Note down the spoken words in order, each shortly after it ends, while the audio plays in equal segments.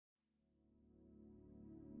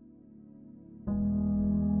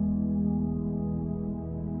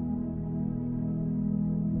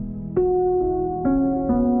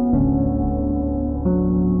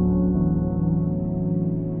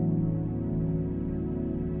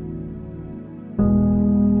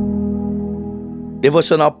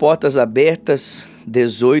Devocional Portas Abertas,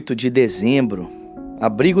 18 de dezembro.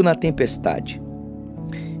 Abrigo na tempestade.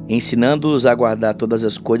 Ensinando-os a guardar todas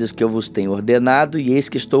as coisas que eu vos tenho ordenado, e eis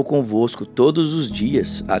que estou convosco todos os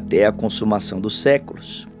dias, até a consumação dos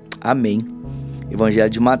séculos. Amém.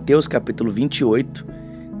 Evangelho de Mateus, capítulo 28,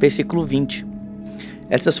 versículo 20.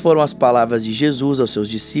 Essas foram as palavras de Jesus aos seus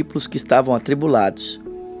discípulos que estavam atribulados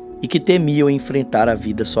e que temiam enfrentar a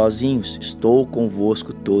vida sozinhos. Estou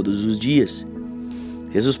convosco todos os dias.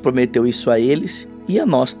 Jesus prometeu isso a eles e a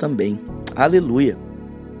nós também. Aleluia!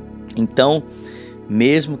 Então,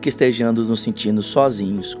 mesmo que estejamos nos sentindo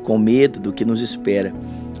sozinhos, com medo do que nos espera,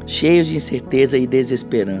 cheios de incerteza e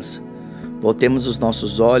desesperança, voltemos os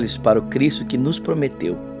nossos olhos para o Cristo que nos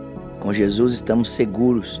prometeu. Com Jesus estamos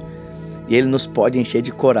seguros e Ele nos pode encher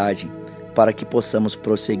de coragem para que possamos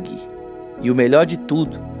prosseguir. E o melhor de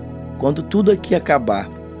tudo, quando tudo aqui acabar,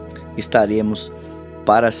 estaremos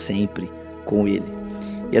para sempre com Ele.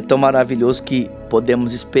 E é tão maravilhoso que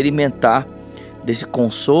podemos experimentar desse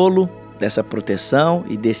consolo, dessa proteção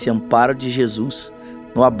e desse amparo de Jesus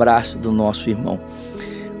no abraço do nosso irmão.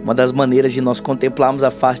 Uma das maneiras de nós contemplarmos a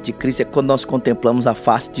face de Cristo é quando nós contemplamos a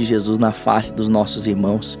face de Jesus na face dos nossos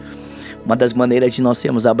irmãos. Uma das maneiras de nós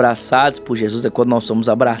sermos abraçados por Jesus é quando nós somos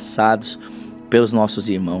abraçados pelos nossos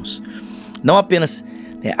irmãos. Não apenas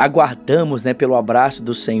aguardamos pelo abraço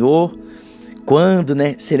do Senhor, quando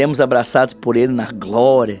seremos abraçados por Ele na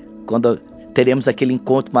glória, quando teremos aquele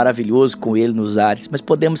encontro maravilhoso com Ele nos ares, mas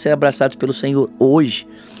podemos ser abraçados pelo Senhor hoje,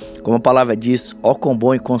 como a palavra diz, ó quão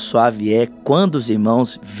bom e quão suave é quando os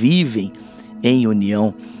irmãos vivem em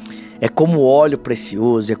união. É como óleo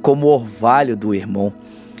precioso, é como o orvalho do irmão,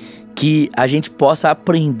 que a gente possa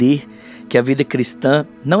aprender que a vida cristã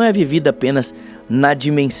não é vivida apenas na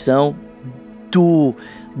dimensão do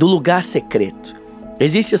lugar secreto.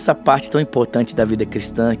 Existe essa parte tão importante da vida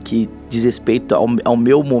cristã que diz respeito ao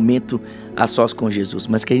meu momento a sós com Jesus,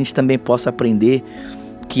 mas que a gente também possa aprender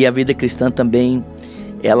que a vida cristã também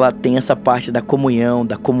ela tem essa parte da comunhão,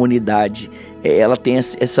 da comunidade, ela tem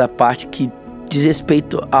essa parte que diz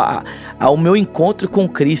respeito ao meu encontro com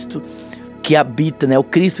Cristo que habita, o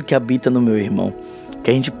Cristo que habita no meu irmão. Que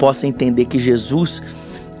a gente possa entender que Jesus,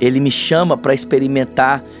 Ele me chama para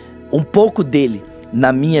experimentar um pouco dele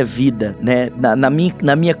na minha vida,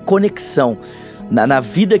 na minha conexão, na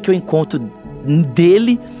vida que eu encontro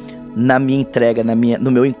dele, na minha entrega, no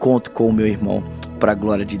meu encontro com o meu irmão, para a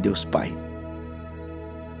glória de Deus Pai.